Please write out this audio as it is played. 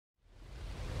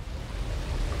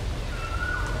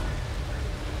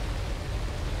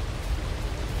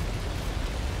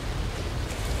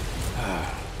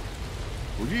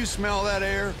you smell that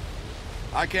air?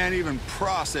 I can't even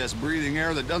process breathing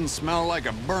air that doesn't smell like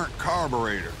a burnt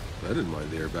carburetor. I didn't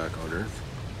mind the air back on Earth.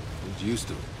 I was used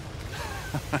to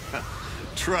it.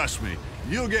 Trust me,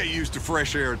 you'll get used to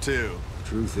fresh air too.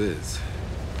 Truth is,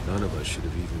 none of us should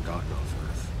have even gotten off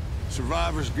Earth.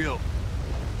 Survivor's guilt.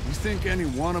 You think any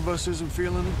one of us isn't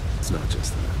feeling it? It's not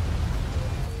just that.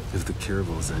 If the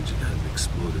Caravel's engine hadn't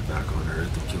exploded back on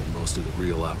Earth and killed most of the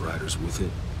real Outriders with it,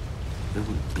 there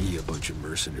wouldn't be a bunch of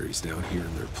mercenaries down here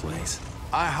in their place.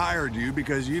 I hired you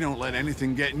because you don't let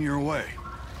anything get in your way.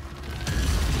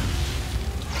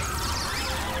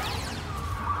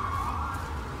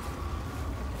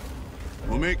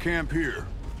 We'll make camp here.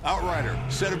 Outrider,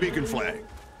 set a beacon flag.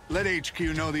 Let HQ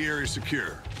know the area's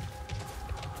secure.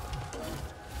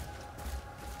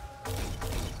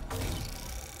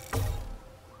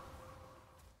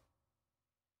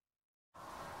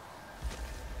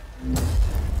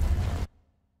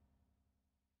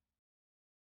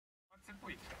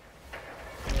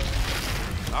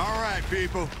 All right,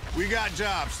 people. We got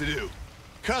jobs to do.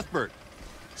 Cuthbert,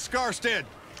 Scarstead,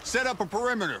 set up a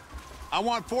perimeter. I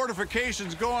want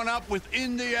fortifications going up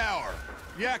within the hour.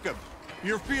 Jakob,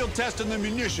 you're field testing the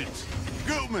munitions.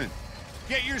 Gutman,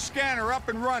 get your scanner up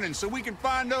and running so we can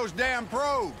find those damn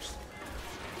probes.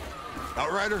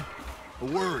 Outrider, a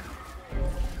word.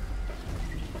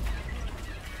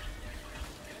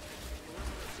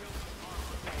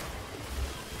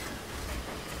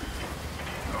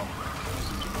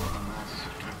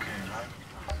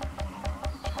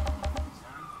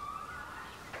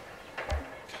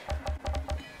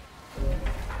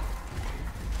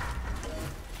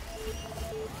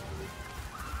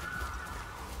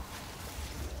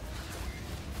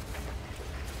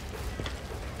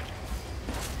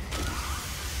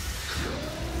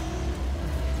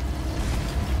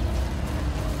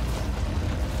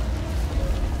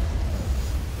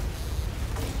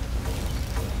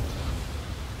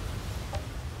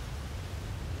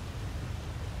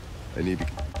 I need to...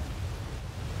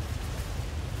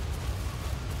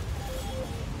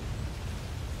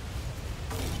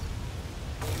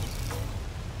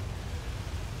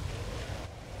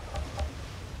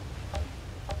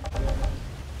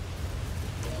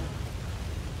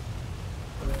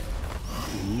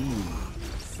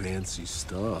 Fancy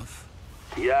stuff.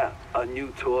 Yeah, a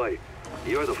new toy.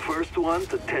 You're the first one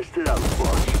to test it out,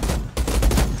 boss.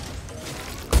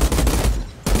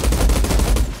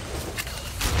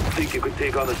 Think you could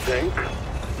take on a tank?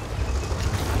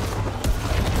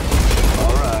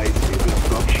 Alright, you can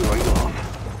stop showing off.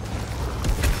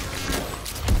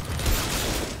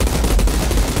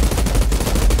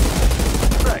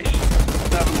 Nice.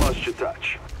 Haven't lost your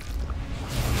touch.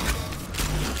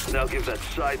 Now give that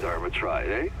sidearm a try,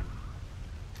 eh?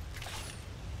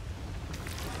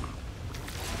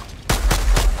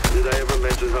 Did I ever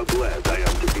mention how glad I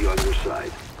am to be on your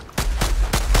side?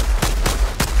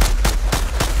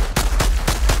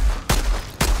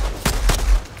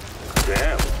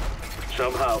 Damn.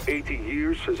 Somehow 80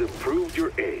 years has improved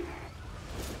your aim.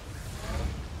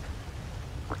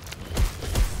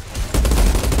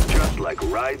 Just like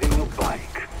riding a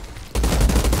bike.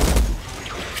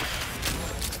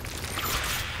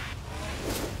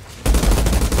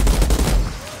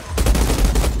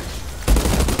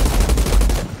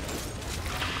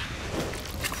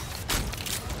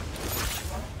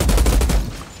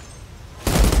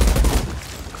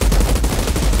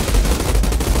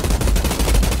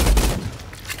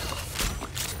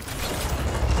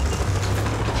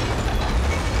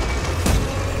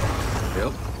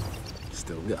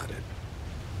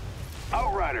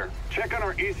 Outrider, check on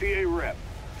our ECA rep.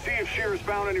 See if Shearer's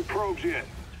found any probes yet.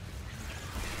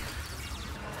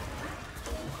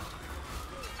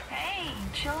 Hey,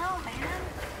 chill out, man.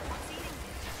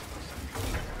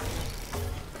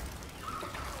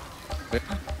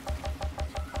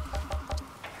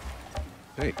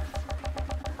 Hey.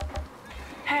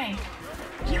 Hey,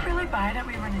 you really buy that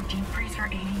we were in a deep freeze for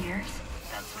 80 years?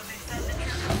 That's what they said the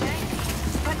trip would take.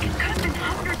 But it could have been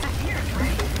hundreds of years,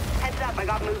 right? Heads up, I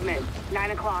got movement.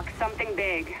 9 o'clock, something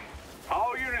big.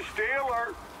 All units stay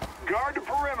alert. Guard the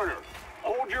perimeter.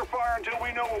 Hold your fire until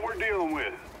we know what we're dealing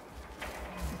with.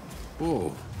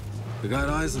 Whoa. They got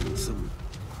eyes on some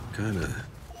kind of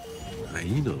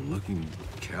hyena-looking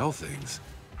cow things.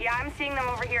 Yeah, I'm seeing them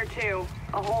over here too.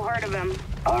 A whole herd of them.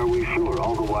 Are we sure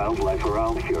all the wildlife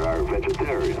around here are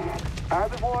vegetarian?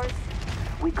 Herbivores?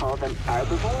 We call them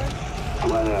herbivores?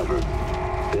 Whatever.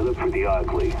 They look pretty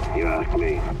ugly, you ask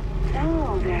me.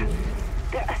 No, they're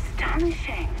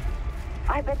astonishing.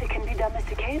 I bet they can be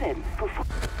domesticated before...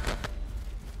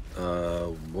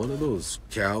 One of those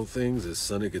cow things has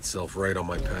sunning itself right on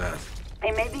my path.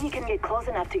 Hey, maybe you can get close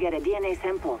enough to get a DNA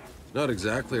sample. Not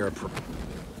exactly our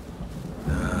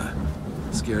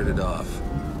scared it off.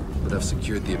 But I've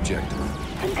secured the objective.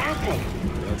 Fantastic.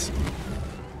 That's...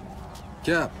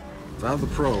 Cap, found the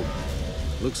probe.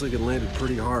 Looks like it landed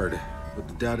pretty hard, but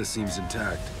the data seems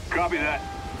intact. Copy that.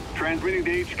 Transmitting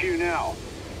to HQ now.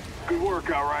 Good work,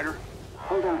 Outrider.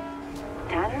 Hold on.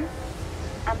 Tanner?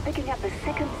 I'm picking up a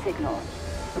second signal,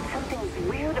 but something's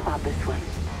weird about this one.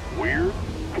 Weird?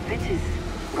 The pitch is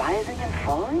rising and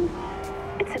falling?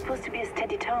 It's supposed to be a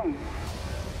steady tone.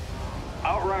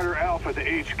 Outrider Alpha to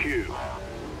HQ.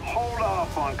 Hold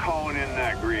off on calling in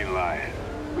that green light.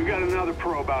 We got another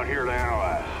probe out here to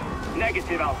analyze.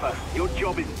 Negative, Alpha. Your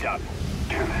job is done.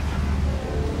 Damn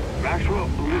it. Maxwell,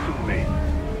 listen to me.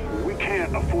 We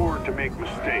can't afford to make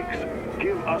mistakes.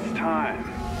 Give us time.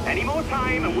 Any more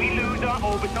time and we lose our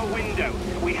orbital window.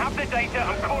 We have the data,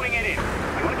 I'm calling it in.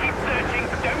 You want to keep searching,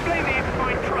 don't blame me if you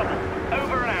find trouble.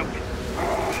 Over and out.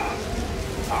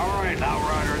 All right,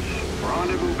 Outriders.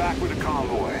 Rendezvous back with the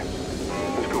convoy.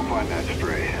 Let's go find that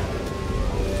stray.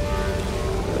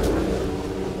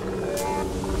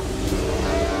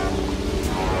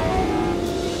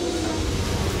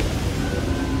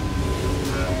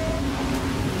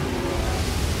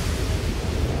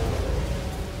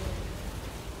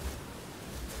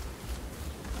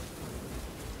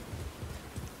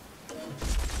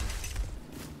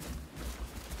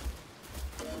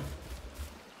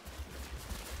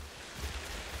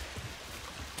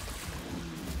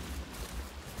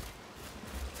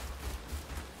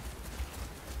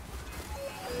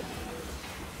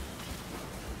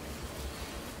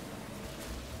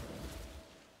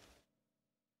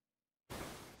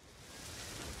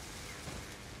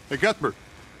 Hey, Cuthbert,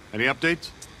 any updates?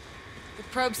 The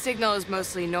probe signal is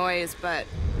mostly noise, but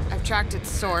I've tracked its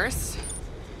source.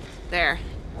 There.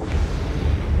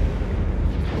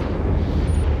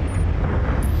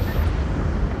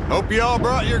 Hope you all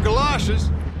brought your galoshes.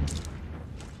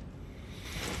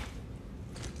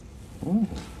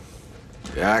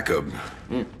 Jacob.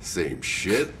 Same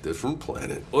shit, different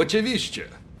planet. Oczywiście.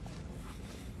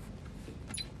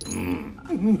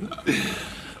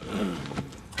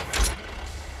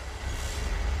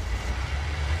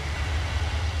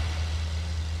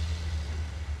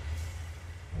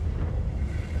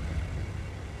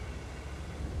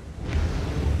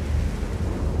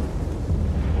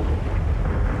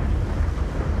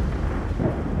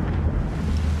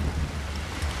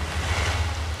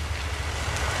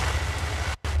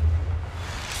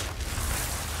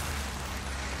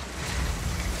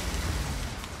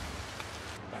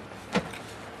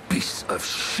 Piece of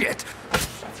shit.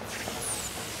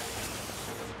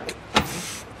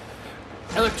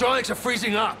 Electronics are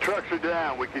freezing up. Trucks are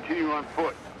down. We continue on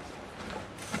foot.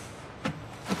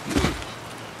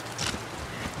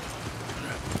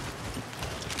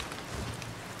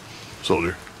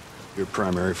 Soldier, your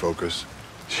primary focus,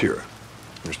 Shira.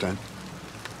 Understand?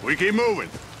 We keep moving.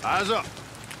 Eyes up.